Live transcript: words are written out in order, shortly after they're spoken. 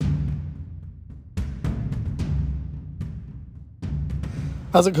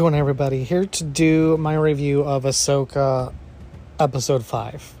How's it going, everybody? Here to do my review of Ahsoka episode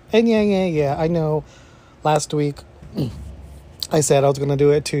 5. And yeah, I know last week I said I was going to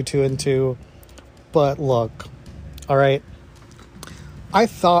do it 2 and 2. But look, alright. I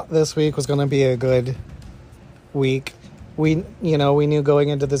thought this week was going to be a good week. We knew going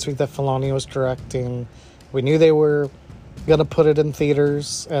into this week that Filoni was directing. We knew they were going to put it in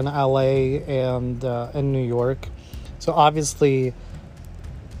theaters in LA and in New York. So obviously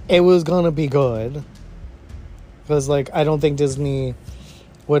it was going to be good. Because, I don't think Disney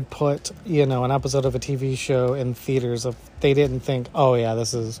would put, an episode of a TV show in theaters if they didn't think, oh, yeah,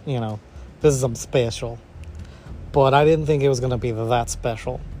 this is something special. But I didn't think it was going to be that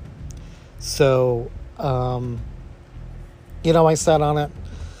special. So, I sat on it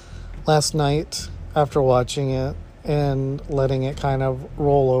last night after watching it and letting it kind of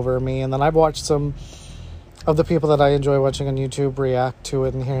roll over me. And then I've watched some of the people that I enjoy watching on YouTube react to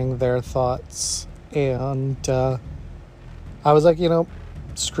it and hearing their thoughts. And I was like,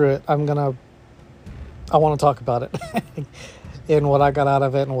 screw it. I want to talk about it and what I got out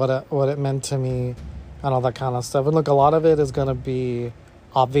of it and what it meant to me and all that kind of stuff. And look, a lot of it is going to be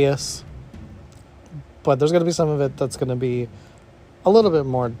obvious, but there's going to be some of it that's going to be a little bit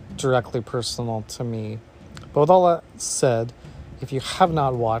more directly personal to me. But with all that said, if you have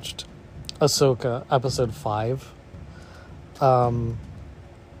not watched Ahsoka episode 5,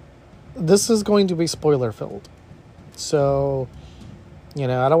 this is going to be spoiler filled. So, I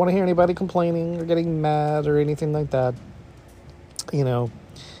don't want to hear anybody complaining or getting mad or anything like that.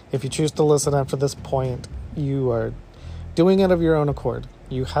 If you choose to listen after this point, you are doing it of your own accord.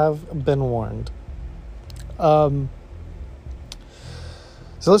 You have been warned. So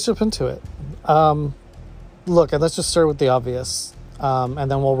let's jump into it. Look, and let's just start with the obvious. And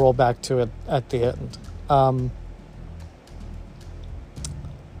then we'll roll back to it at the end.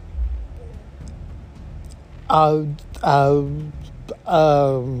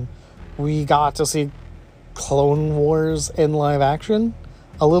 We got to see Clone Wars in live action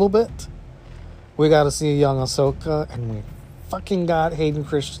a little bit. We got to see a young Ahsoka, and we fucking got Hayden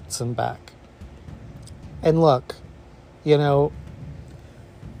Christensen back. And look,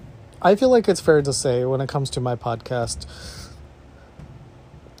 I feel like it's fair to say when it comes to my podcast,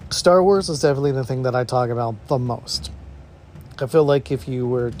 Star Wars is definitely the thing that I talk about the most. I feel like if you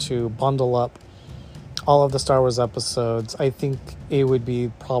were to bundle up all of the Star Wars episodes, I think it would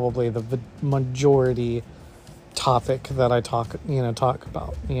be probably the majority topic that I talk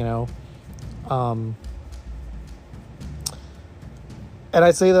about, And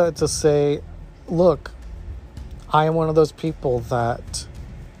I say that to say, look, I am one of those people that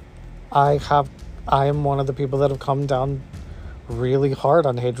I am one of the people that have come down really hard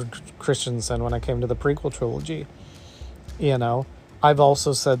on Hayden Christensen when I came to the prequel trilogy. I've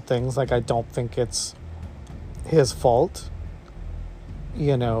also said things like I don't think it's his fault.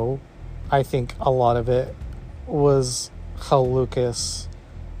 I think a lot of it was how Lucas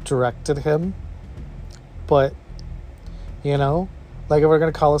directed him. But, if we're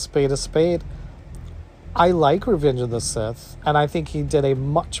going to call a spade, I like Revenge of the Sith, and I think he did a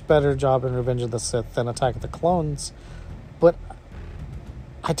much better job in Revenge of the Sith than Attack of the Clones. But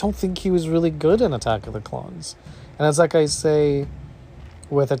I don't think he was really good in Attack of the Clones. And it's like I say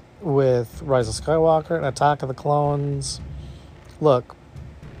with Rise of Skywalker and Attack of the Clones. Look,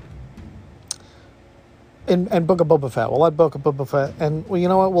 and Book of Boba Fett. We'll add Book of Boba Fett. And, well, you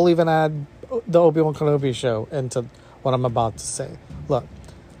know what? We'll even add the Obi-Wan Kenobi show into what I'm about to say. Look,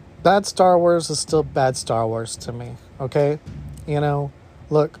 bad Star Wars is still bad Star Wars to me, okay?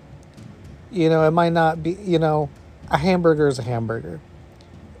 Look, it might not be, a hamburger is a hamburger.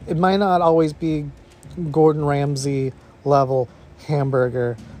 It might not always be Gordon Ramsay level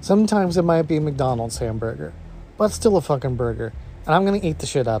hamburger. Sometimes it might be McDonald's hamburger, but it's still a fucking burger, and I'm going to eat the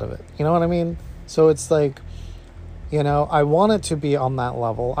shit out of it. You know what I mean? So it's like, I want it to be on that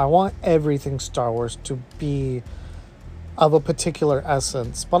level. I want everything Star Wars to be of a particular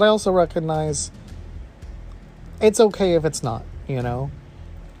essence, but I also recognize it's okay if it's not,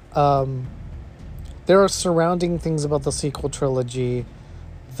 There are surrounding things about the sequel trilogy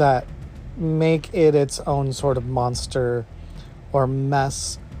that make it its own sort of monster or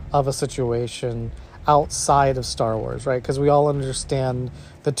mess of a situation outside of Star Wars, right? Because we all understand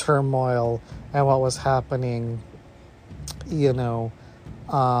the turmoil and what was happening, in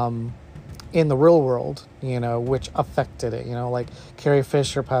the real world, which affected it, like Carrie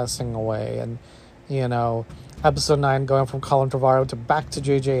Fisher passing away and, Episode 9 going from Colin Trevorrow to back to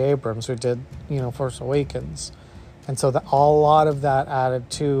J.J. Abrams, who did, Force Awakens. And so a lot of that added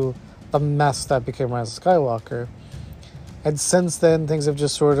to the mess that became Rise of Skywalker. And since then, things have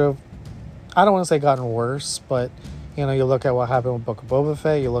just sort of, I don't want to say gotten worse, but, you know, you look at what happened with Book of Boba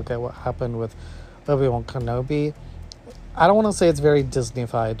Fett, you look at what happened with Obi-Wan Kenobi. I don't want to say it's very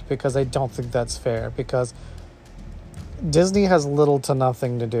Disney-fied, because I don't think that's fair, because Disney has little to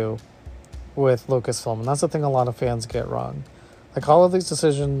nothing to do with Lucasfilm, and that's the thing a lot of fans get wrong. Like, all of these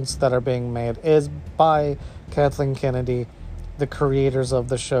decisions that are being made is by Kathleen Kennedy, the creators of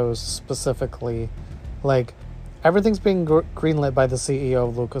the shows specifically. Like, everything's being greenlit by the CEO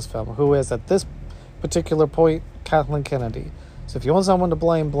of Lucasfilm, who is, at this particular point, Kathleen Kennedy. So if you want someone to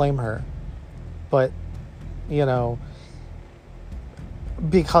blame her. But, you know,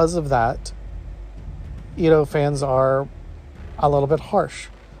 because of that, you know, fans are a little bit harsh.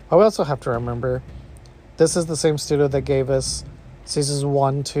 But we also have to remember, this is the same studio that gave us seasons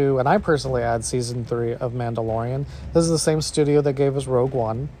 1, 2, and I personally add season 3 of Mandalorian. This is the same studio that gave us Rogue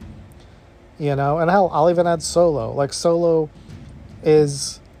One. You know, and hell, I'll even add Solo. Like, Solo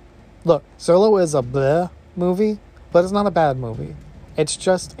is a bleh movie, but it's not a bad movie.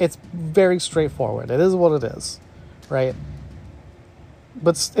 It's very straightforward. It is what it is, right?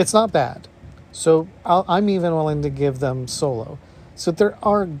 But it's not bad. So I'm even willing to give them Solo. So there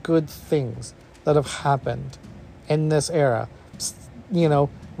are good things that have happened in this era. You know,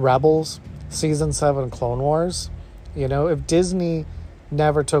 Rebels, Season 7, Clone Wars. You know, if Disney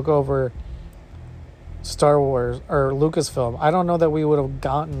never took over Star Wars or Lucasfilm, I don't know that we would have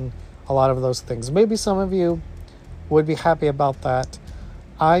gotten a lot of those things. Maybe some of you would be happy about that.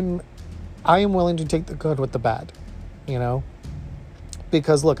 I am willing to take the good with the bad, you know?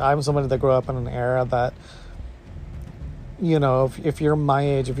 Because look, I'm somebody that grew up in an era that, you know, if you're my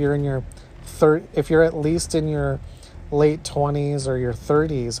age, if you're in your if you're at least in your late 20s or your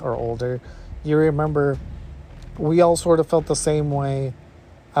 30s or older, you remember we all sort of felt the same way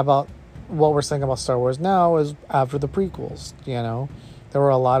about what we're saying about Star Wars now is after the prequels, you know? There were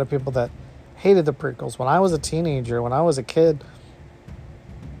a lot of people that hated the prequels. When I was a teenager, when I was a kid,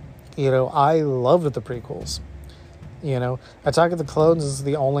 you know, I loved the prequels. You know, Attack of the Clones is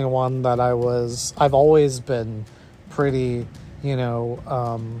the only one that I've always been pretty, you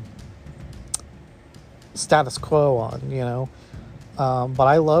know, status quo on, you know. But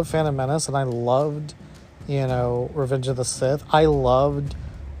I love Phantom Menace, and I loved, you know, Revenge of the Sith. I loved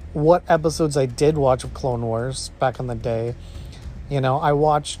what episodes I did watch of Clone Wars back in the day. You know, I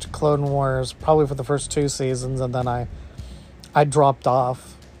watched Clone Wars probably for the first 2 seasons, and then I dropped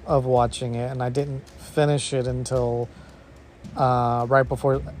off of watching it, and I didn't finish it until right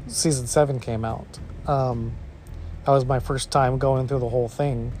before season 7 came out. That was my first time going through the whole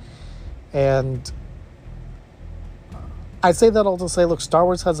thing. And I say that all to say, look, Star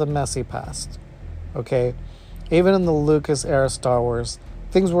Wars has a messy past. Okay? Even in the Lucas era Star Wars,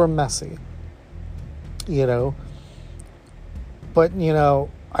 things were messy. You know? But, you know,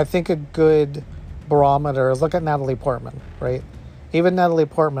 I think a good barometer is look at Natalie Portman, right? Even Natalie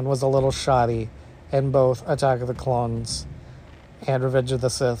Portman was a little shoddy in both Attack of the Clones and Revenge of the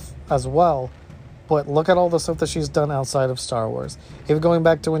Sith as well. But look at all the stuff that she's done outside of Star Wars. Even going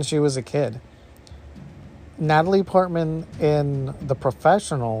back to when she was a kid. Natalie Portman in The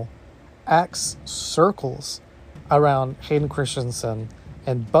Professional acts circles around Hayden Christensen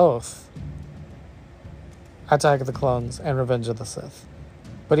in both Attack of the Clones and Revenge of the Sith.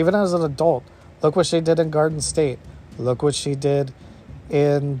 But even as an adult, look what she did in Garden State. Look what she did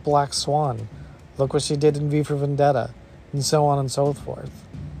in Black Swan. Look what she did in V for Vendetta. And so on and so forth.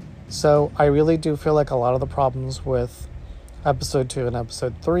 So I really do feel like a lot of the problems with Episode 2 and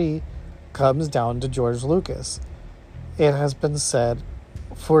Episode 3 comes down to George Lucas. It has been said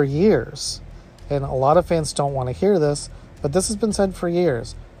for years, and a lot of fans don't want to hear this, but this has been said for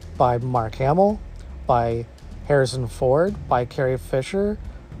years by Mark Hamill, by Harrison Ford, by Carrie Fisher,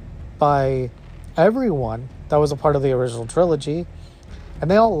 by everyone that was a part of the original trilogy.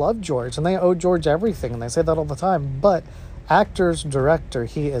 And they all love George, and they owe George everything, and they say that all the time. But actor's director,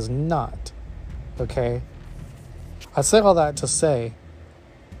 he is not. Okay? I say all that to say,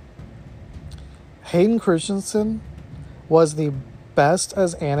 Hayden Christensen was the best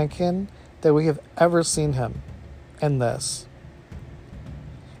as Anakin that we have ever seen him in this.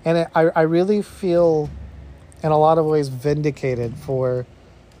 And I really feel, in a lot of ways, vindicated for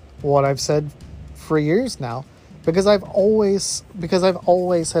what I've said for years now. Because I've always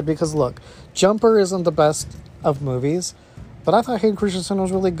said, because look, Jumper isn't the best of movies, but I thought Hayden Christensen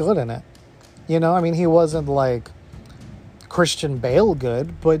was really good in it. You know, I mean, he wasn't like Christian Bale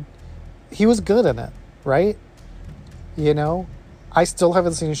good, but he was good in it, right? You know, I still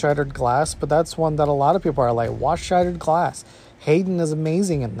haven't seen Shattered Glass, but that's one that a lot of people are like, watch Shattered Glass. Hayden is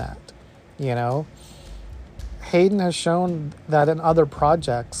amazing in that, you know? Hayden has shown that in other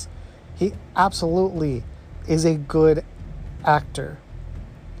projects, he absolutely is a good actor,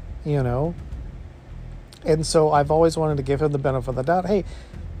 you know? And so I've always wanted to give him the benefit of the doubt. Hey,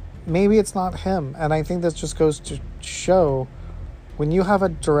 maybe it's not him. And I think this just goes to show when you have a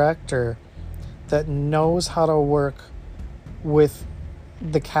director that knows how to work with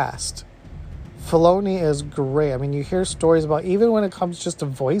the cast. Filoni is great. I mean, you hear stories about, even when it comes just to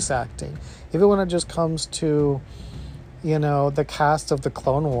voice acting, even when it just comes to, you know, the cast of the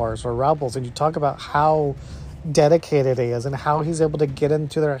Clone Wars or Rebels, and you talk about how dedicated he is and how he's able to get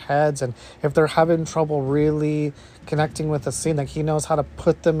into their heads, and if they're having trouble really connecting with the scene, like he knows how to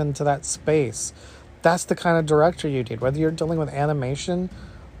put them into that space. That's the kind of director you need, whether you're dealing with animation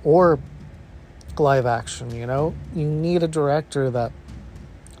or live action. You know, you need a director that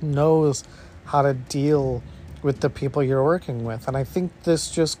knows how to deal with the people you're working with. And I think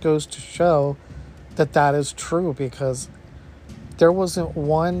this just goes to show that that is true, because there wasn't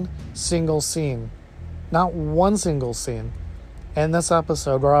one single scene, not one single scene in this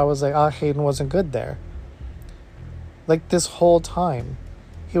episode where I was like, Hayden wasn't good there. Like, this whole time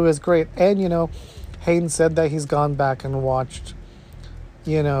he was great. And, you know, Hayden said that he's gone back and watched,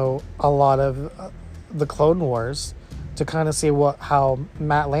 you know, a lot of the Clone Wars to kind of see how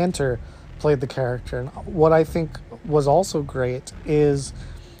Matt Lanter played the character. And what I think was also great is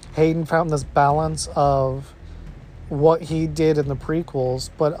Hayden found this balance of what he did in the prequels,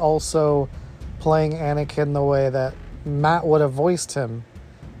 but also playing Anakin the way that Matt would have voiced him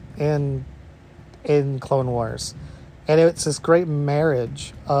in Clone Wars. And it's this great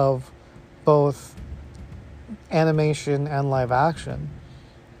marriage of both animation and live action.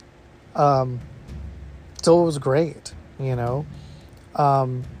 So it was great, you know.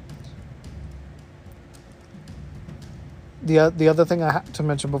 The other thing I have to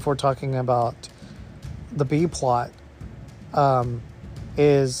mention before talking about the B plot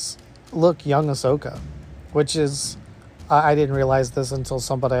is, look, young Ahsoka, which is, I didn't realize this until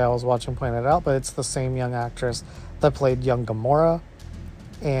somebody I was watching pointed out, but it's the same young actress that played young Gamora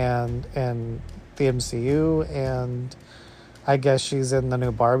and the MCU, and I guess she's in the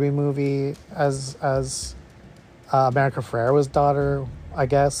new Barbie movie as America Ferrera's daughter, I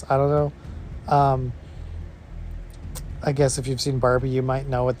guess. I don't know. I guess if you've seen Barbie, you might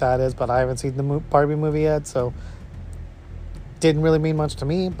know what that is, but I haven't seen the Barbie movie yet, so didn't really mean much to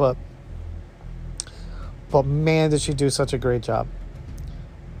me, but man, did she do such a great job.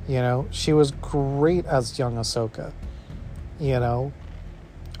 You know, she was great as young Ahsoka, you know.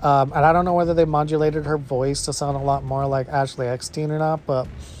 And I don't know whether they modulated her voice to sound a lot more like Ashley Eckstein or not, but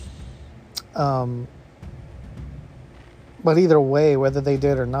either way, whether they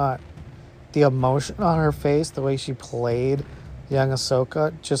did or not, the emotion on her face, the way she played young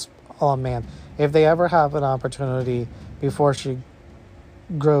Ahsoka, just, oh man, if they ever have an opportunity before she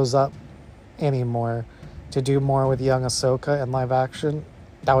grows up anymore to do more with young Ahsoka in live action,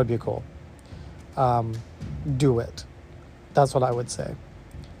 that would be cool. Do it. That's what I would say.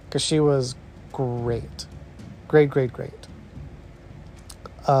 Because she was great. Great.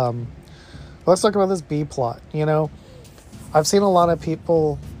 Let's talk about this B plot. You know, I've seen a lot of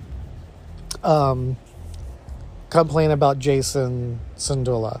people complain about Jason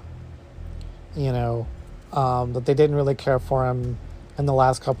Syndulla. You know, that they didn't really care for him in the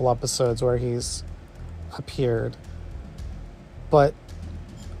last couple episodes where he's appeared. But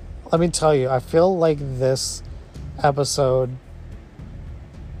let me tell you, I feel like this episode,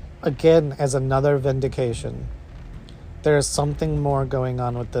 again, as another vindication. There is something more going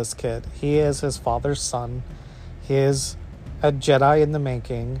on with this kid. He is his father's son. He is a Jedi in the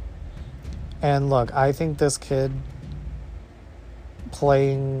making. And look, I think this kid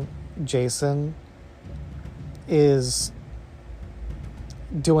playing Jason is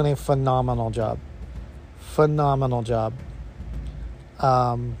doing a phenomenal job.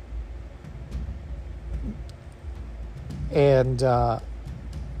 And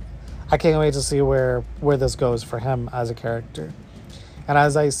I can't wait to see where this goes for him as a character. And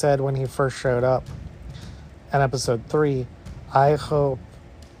as I said when he first showed up in episode 3, I hope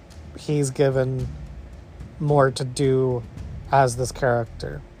he's given more to do as this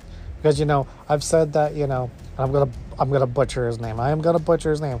character. Because, you know, I've said that, you know, I'm gonna butcher his name. I am gonna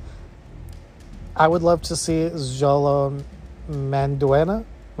butcher his name. I would love to see Xolo Manduena,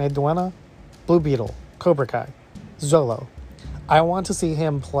 Blue Beetle, Cobra Kai, Xolo. I want to see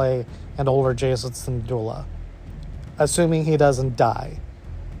him play an older Jason Syndulla, assuming he doesn't die,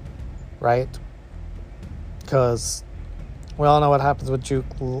 right? Because we all know what happens with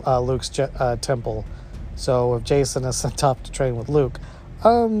Luke's temple. So if Jason is sent off to train with Luke,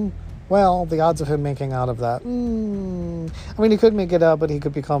 Well, the odds of him making out of that, I mean, he could make it out, but he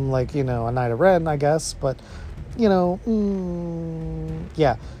could become like, a Knight of Ren, I guess. But, yeah.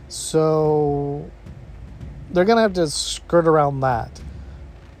 So they're going to have to skirt around that,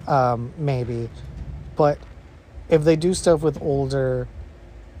 maybe. But if they do stuff with older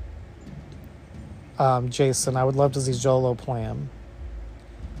Jason, I would love to see Jolo play him.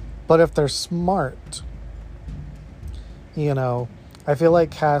 But if they're smart, I feel like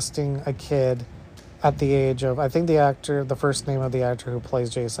casting a kid at the age of, I think the first name of the actor who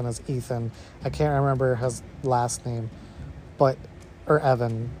plays Jason is Ethan. I can't remember his last name, or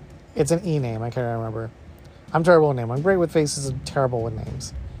Evan. It's an E name, I can't remember. I'm terrible with names. I'm great with faces and terrible with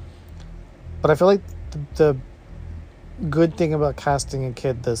names. But I feel like the good thing about casting a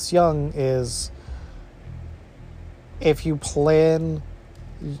kid this young is if you plan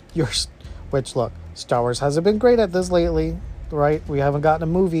which look, Star Wars hasn't been great at this lately, right? We haven't gotten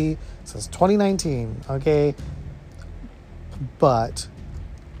a movie since 2019, okay? But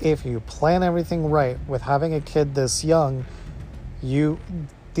if you plan everything right with having a kid this young,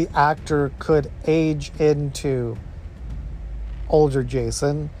 the actor could age into older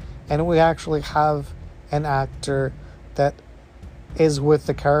Jason, and we actually have an actor that is with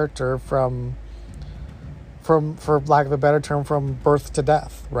the character from for lack of a better term, from birth to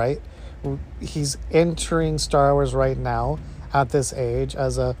death, right? He's entering Star Wars right now at this age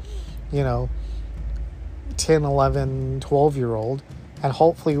as a 10, 11, 12-year-old, and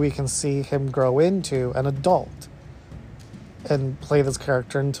hopefully we can see him grow into an adult and play this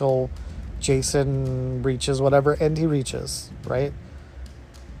character until Jason reaches whatever end he reaches, right?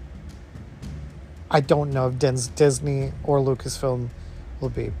 I don't know if Disney or Lucasfilm will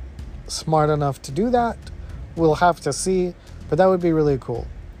be smart enough to do that. We'll have to see, but that would be really cool.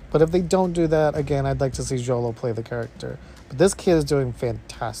 But if they don't do that, again, I'd like to see Jolo play the character. But this kid is doing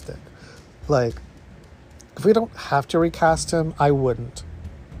fantastic. Like, if we don't have to recast him, I wouldn't.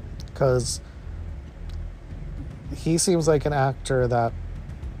 Because he seems like an actor that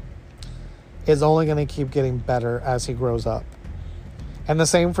is only going to keep getting better as he grows up. And the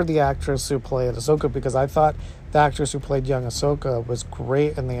same for the actress who played Ahsoka, because I thought the actress who played young Ahsoka was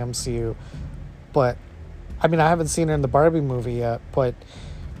great in the MCU. But, I mean, I haven't seen her in the Barbie movie yet, but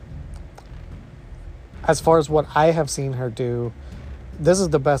as far as what I have seen her do, this is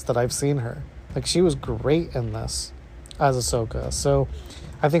the best that I've seen her. Like, she was great in this as Ahsoka. So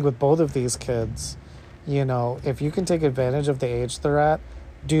I think with both of these kids, if you can take advantage of the age they're at,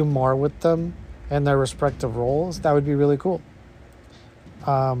 do more with them in their respective roles, that would be really cool.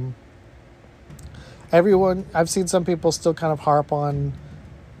 I've seen some people still kind of harp on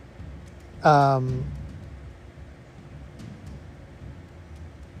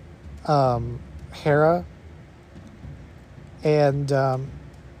Hera, and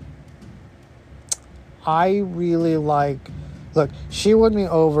I really look, she won me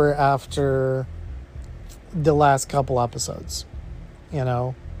over after the last couple episodes,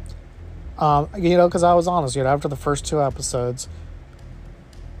 because I was honest, after the first two episodes,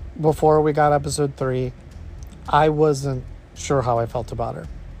 before we got episode 3, I wasn't sure how I felt about her.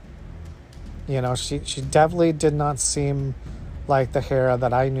 She definitely did not seem like the Hera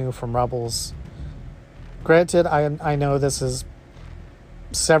that I knew from Rebels. Granted, I know this is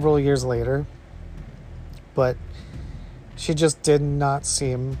several years later, but she just did not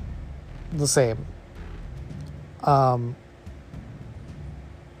seem the same.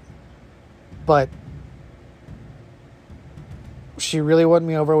 But she really won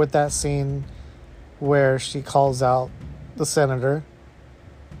me over with that scene where she calls out the senator.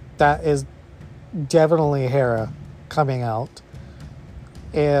 That is definitely Hera coming out.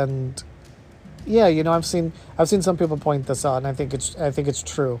 And yeah, I've seen some people point this out, and I think it's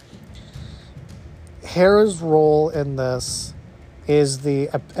true. Hera's role in this is the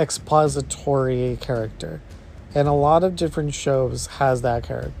expository character, and a lot of different shows has that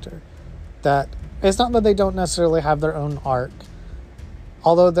character. That it's not that they don't necessarily have their own arc,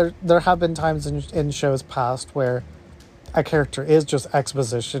 although there have been times in shows past where a character is just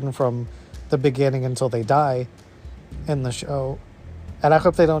exposition from the beginning until they die in the show. And I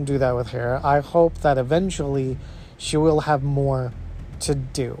hope they don't do that with Hera. I hope that eventually she will have more to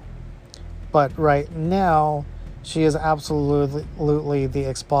do. But right now, she is absolutely the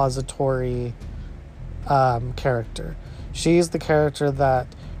expository character. She's the character that,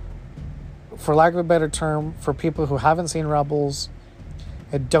 for lack of a better term, for people who haven't seen Rebels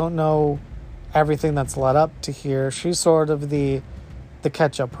and don't know everything that's led up to here, she's sort of the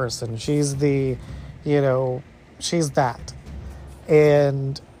catch-up person. She's she's that.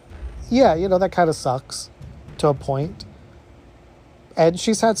 And yeah, that kind of sucks to a point. And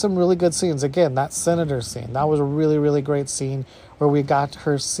she's had some really good scenes. Again, that senator scene, that was a really, really great scene where we got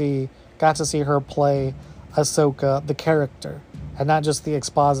to see her play Ahsoka, the character, and not just the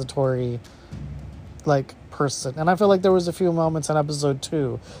expository, like, person. And I feel like there was a few moments in episode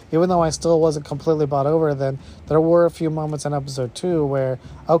 2, even though I still wasn't completely bought over then, there were a few moments in episode 2 where,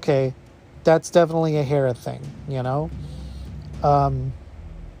 okay, that's definitely a Hera thing, you know? But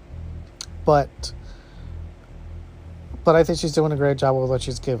I think she's doing a great job with what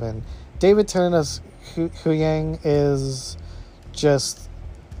she's given. David Tennant as Huyang is just,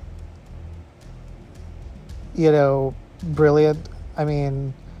 you know, brilliant. I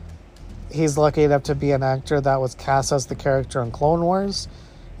mean, he's lucky enough to be an actor that was cast as the character in Clone Wars.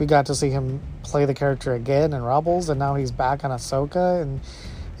 We got to see him play the character again in Rebels, and now he's back on Ahsoka, and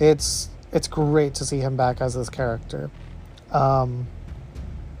it's great to see him back as this character.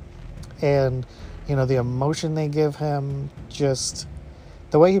 And, you know, the emotion they give him, just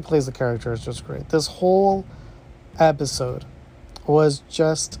the way he plays the character is just great. This whole episode was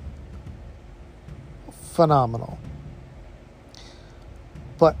just phenomenal.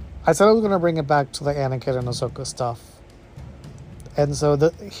 But I said I was going to bring it back to the Anakin and Ahsoka stuff. And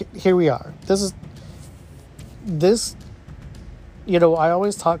so here we are. This, you know, I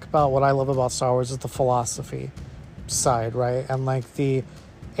always talk about what I love about Star Wars is the philosophy side, right? And like the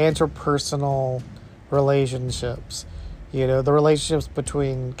interpersonal relationships, you know, the relationships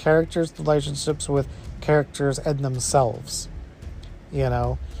between characters, the relationships with characters and themselves, you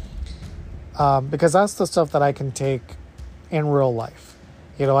know, because that's the stuff that I can take in real life.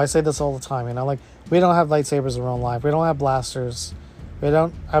 You know, I say this all the time, you know, like, we don't have lightsabers in real life, we don't have blasters, we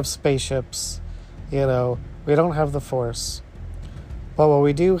don't have spaceships, you know, we don't have the Force, but what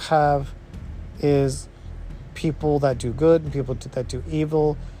we do have is people that do good and people that do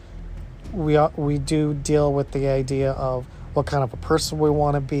evil. We do deal with the idea of what kind of a person we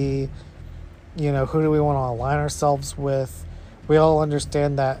want to be, you know, who do we want to align ourselves with. We all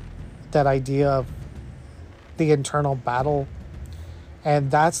understand that idea of the internal battle,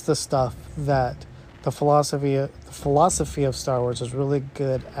 and that's the stuff that the philosophy of Star Wars is really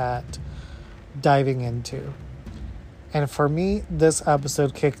good at diving into. And for me, this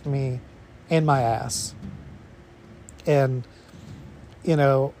episode kicked me in my ass. And, you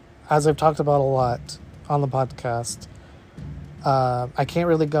know, as I've talked about a lot on the podcast, I can't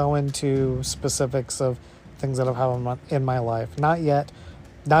really go into specifics of things that have happened in my life. Not yet.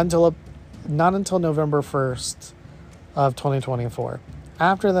 Not until November 1st of 2024.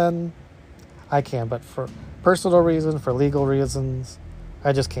 After then, I can. But for personal reasons, for legal reasons,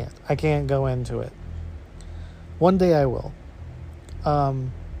 I just can't. I can't go into it. One day I will.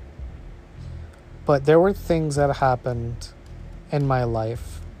 But there were things that happened in my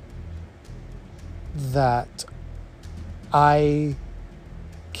life that I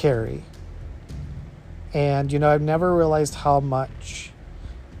carry. And, you know, I've never realized how much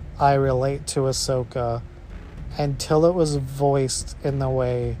I relate to Ahsoka until it was voiced in the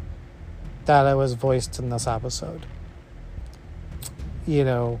way that it was voiced in this episode. You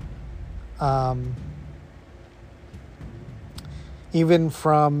know, even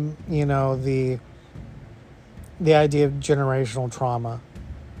from, you know, the idea of generational trauma,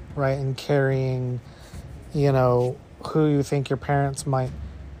 right? And carrying, you know, who you think your parents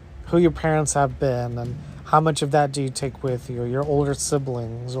have been, and how much of that do you take with you, or your older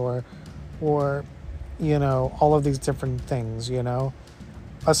siblings, or, you know, all of these different things, you know.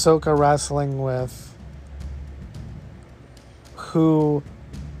 Ahsoka wrestling with who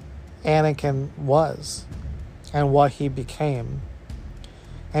Anakin was and what he became.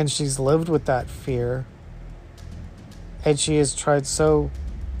 And she's lived with that fear. And she has tried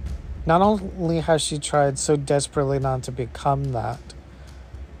not only has she tried so desperately not to become that,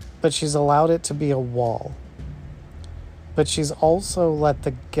 but she's allowed it to be a wall. But she's also let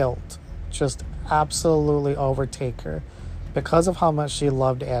the guilt just absolutely overtake her because of how much she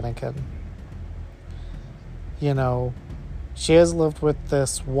loved Anakin. You know, she has lived with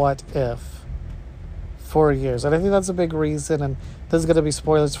this what if for years. And I think that's a big reason, and this is going to be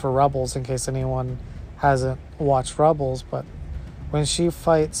spoilers for Rebels in case anyone hasn't watched Rebels, but when she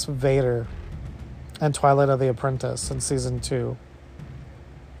fights Vader in Twilight of the Apprentice in season 2,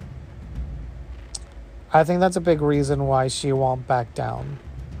 I think that's a big reason why she won't back down,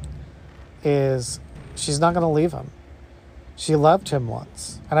 is she's not going to leave him. She loved him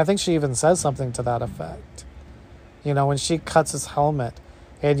once, and I think she even says something to that effect. You know, when she cuts his helmet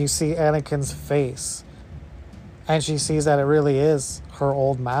and you see Anakin's face and she sees that it really is her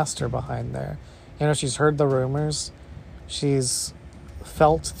old master behind there. You know, she's heard the rumors. She's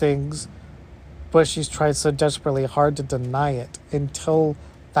felt things but she's tried so desperately hard to deny it until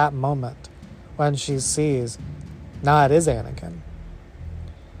that moment when she sees, nah, it is Anakin.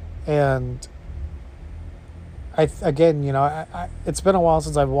 And again, it's been a while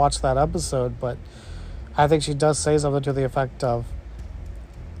since I've watched that episode, but I think she does say something to the effect of,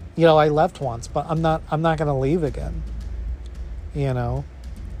 I left once, but I'm not going to leave again. And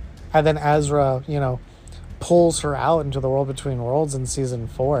then Ezra, pulls her out into the world between worlds in season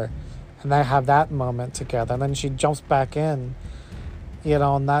 4, and they have that moment together. And then she jumps back in,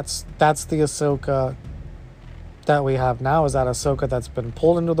 and that's the Ahsoka that we have now, is that Ahsoka that's been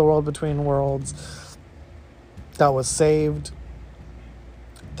pulled into the world between worlds, that was saved,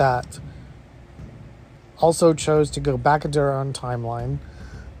 that also chose to go back into her own timeline,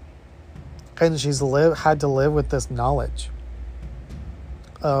 and she's had to live with this knowledge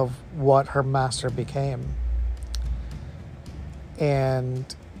of what her master became. And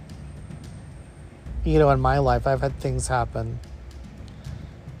in my life, I've had things happen,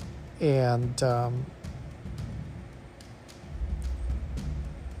 and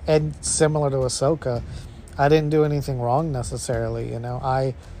similar to Ahsoka, I didn't do anything wrong necessarily.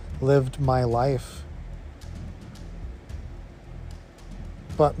 I lived my life,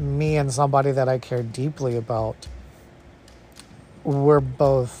 but me and somebody that I care deeply about were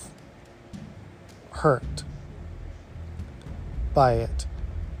both hurt by it.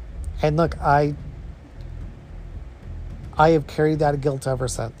 And look, I have carried that guilt ever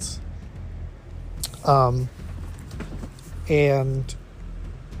since. And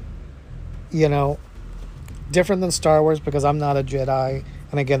different than Star Wars, because I'm not a Jedi,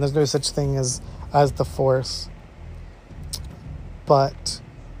 and again, there's no such thing as the Force. But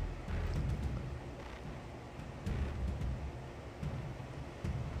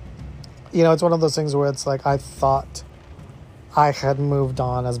it's one of those things where it's like, I thought I had moved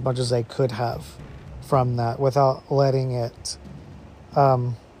on as much as I could have from that without letting it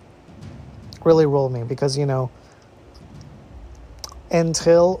really roll me. Because,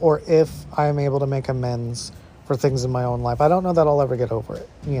 until or if I'm able to make amends for things in my own life, I don't know that I'll ever get over it,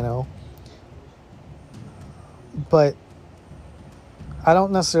 But I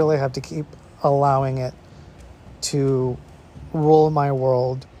don't necessarily have to keep allowing it to rule my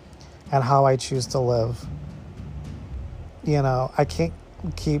world and how I choose to live. I can't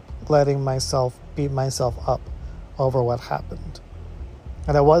keep letting myself beat myself up over what happened.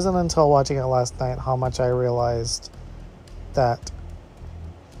 And it wasn't until watching it last night how much I realized that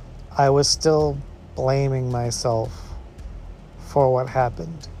I was still blaming myself for what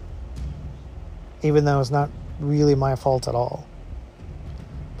happened, even though it's not really my fault at all.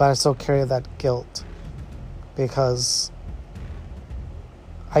 But I still carry that guilt because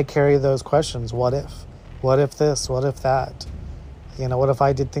I carry those questions. What if? What if this? What if that? What if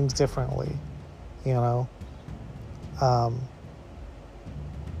I did things differently? And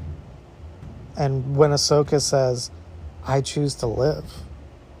when Ahsoka says, I choose to live,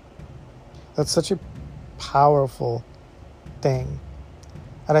 that's such a powerful thing.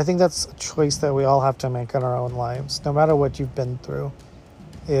 And I think that's a choice that we all have to make in our own lives, no matter what you've been through,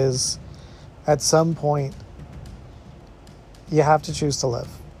 is at some point, you have to choose to live.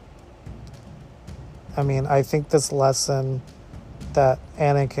 I think this lesson that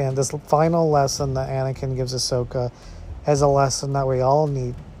this final lesson that Anakin gives Ahsoka, is a lesson that we all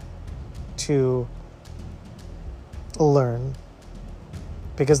need to learn.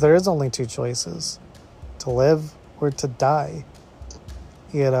 Because there is only two choices: to live or to die.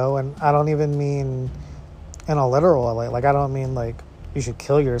 And I don't even mean in a literal way. Like, I don't mean like you should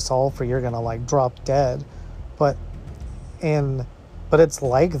kill yourself or you're gonna like drop dead. But it's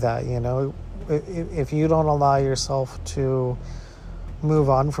like that, if you don't allow yourself to move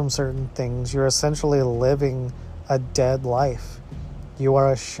on from certain things, you're essentially living a dead life. You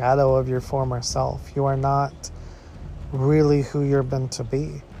are a shadow of your former self. You are not really who you're meant to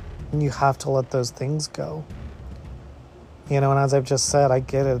be. And you have to let those things go. And as I've just said, I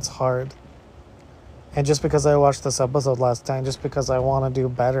get it, it's hard. And just because I watched this episode last night, just because I want to do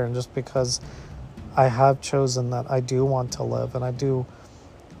better, and just because I have chosen that I do want to live and I do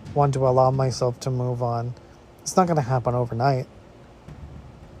want to allow myself to move on, it's not going to happen overnight.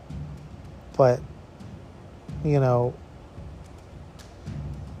 But,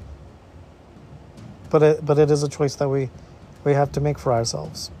 but it is a choice that we have to make for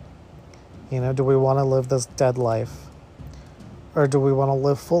ourselves. Do we want to live this dead life, or do we want to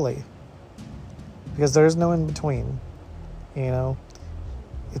live fully? Because there is no in between.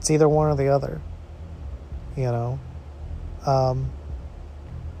 It's either one or the other.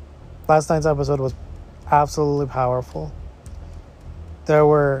 Last night's episode was absolutely powerful. There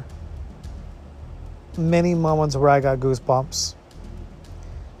were many moments where I got goosebumps.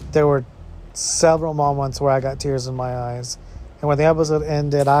 There were several moments where I got tears in my eyes. And when the episode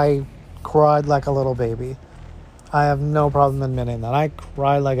ended, I cried like a little baby. I have no problem admitting that. I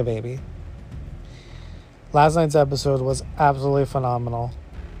cried like a baby. Last night's episode was absolutely phenomenal.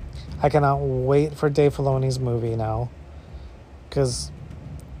 I cannot wait for Dave Filoni's movie now. Because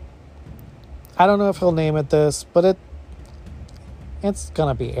I don't know if he'll name it this, but it's going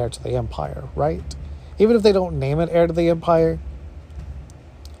to be Heir to the Empire, right? Even if they don't name it Heir to the Empire,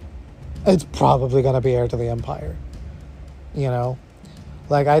 it's probably going to be Heir to the Empire. You know?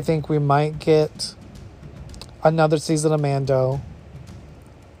 Like, I think we might get another season of Mando.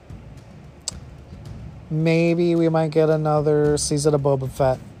 Maybe we might get another season of Boba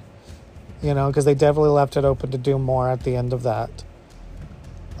Fett. You know, because they definitely left it open to do more at the end of that.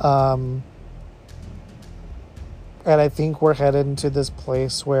 And I think we're headed into this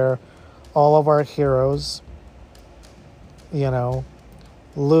place where all of our heroes, you know,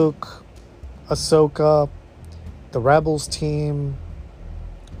 Luke, Ahsoka, the Rebels team,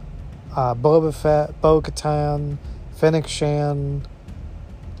 Boba Fett, Bo-Katan, Fennec Shan,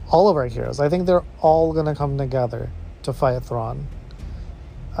 all of our heroes. I think they're all going to come together to fight Thrawn.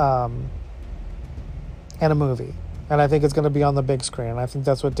 And a movie. And I think it's going to be on the big screen. I think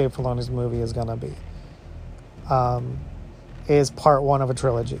that's what Dave Filoni's movie is going to be. Is part one of a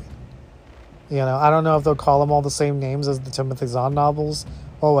trilogy. You know, I don't know if they'll call them all the same names as the Timothy Zahn novels.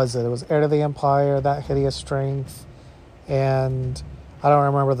 What was it? It was Heir to the Empire, That Hideous Strength, and I don't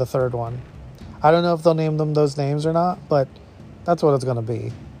remember the third one. I don't know if they'll name them those names or not, but that's what it's going to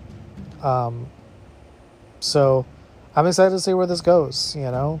be. So I'm excited to see where this goes, you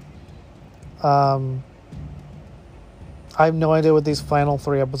know. I have no idea what these final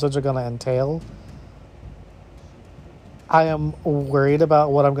 3 episodes are going to entail. I am worried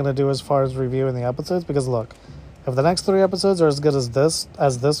about what I'm going to do as far as reviewing the episodes, because look, if the next 3 episodes are as good as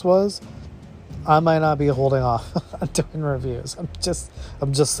this was, I might not be holding off on doing reviews. I'm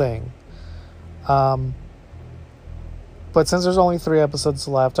just saying. But since there's only 3 episodes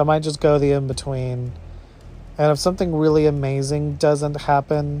left, I might just go the in-between. And if something really amazing doesn't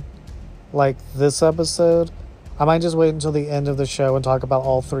happen, like this episode, I might just wait until the end of the show and talk about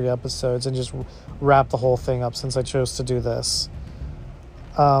all 3 episodes and just wrap the whole thing up, since I chose to do this.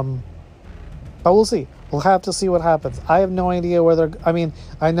 But we'll see. We'll have to see what happens. I have no idea where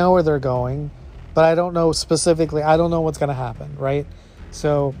I know where they're going, but I don't know specifically. I don't know what's going to happen, right?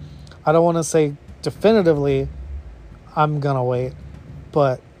 So I don't want to say definitively I'm going to wait,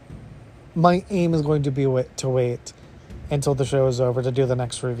 but my aim is going to be to wait until the show is over to do the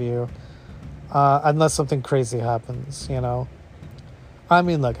next review. Unless something crazy happens, you know. I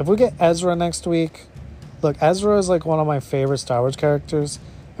mean, look, if we get Ezra next week, look, Ezra is like one of my favorite Star Wars characters.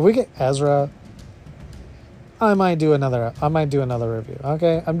 If we get Ezra, I might do another review.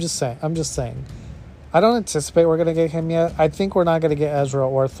 Okay, I'm just saying. I don't anticipate we're gonna get him yet. I think we're not gonna get Ezra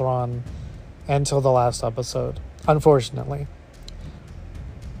or Thrawn until the last episode, unfortunately.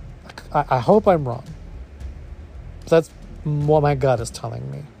 I hope I'm wrong. That's what my gut is telling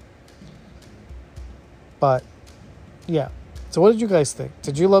me. But, yeah. So what did you guys think?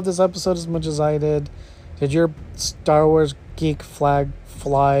 Did you love this episode as much as I did? Did your Star Wars geek flag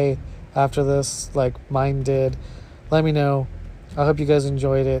fly after this like mine did? Let me know. I hope you guys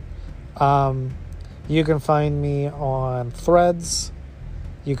enjoyed it. You can find me on Threads.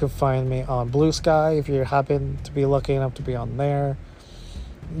 You can find me on Blue Sky if you happen to be lucky enough to be on there.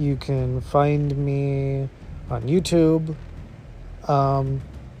 You can find me on YouTube.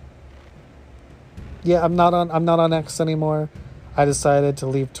 Yeah, I'm not on X anymore. I decided to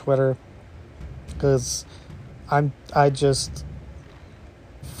leave Twitter because I'm on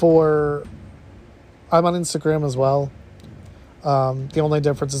Instagram as well. The only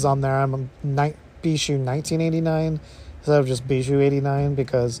difference is on there I'm on Bishu 1989 instead of just Bishu 89,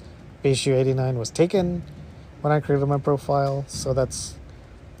 because Bishu 89 was taken when I created my profile, so that's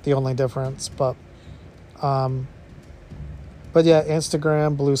the only difference. But yeah,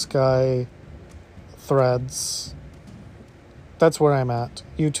 Instagram, Blue Sky, Threads, that's where I'm at.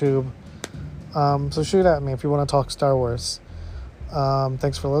 YouTube. So shoot at me if you want to talk Star Wars.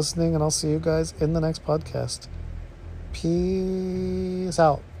 Thanks for listening, and I'll see you guys in the next podcast. Peace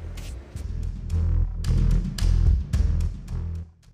out.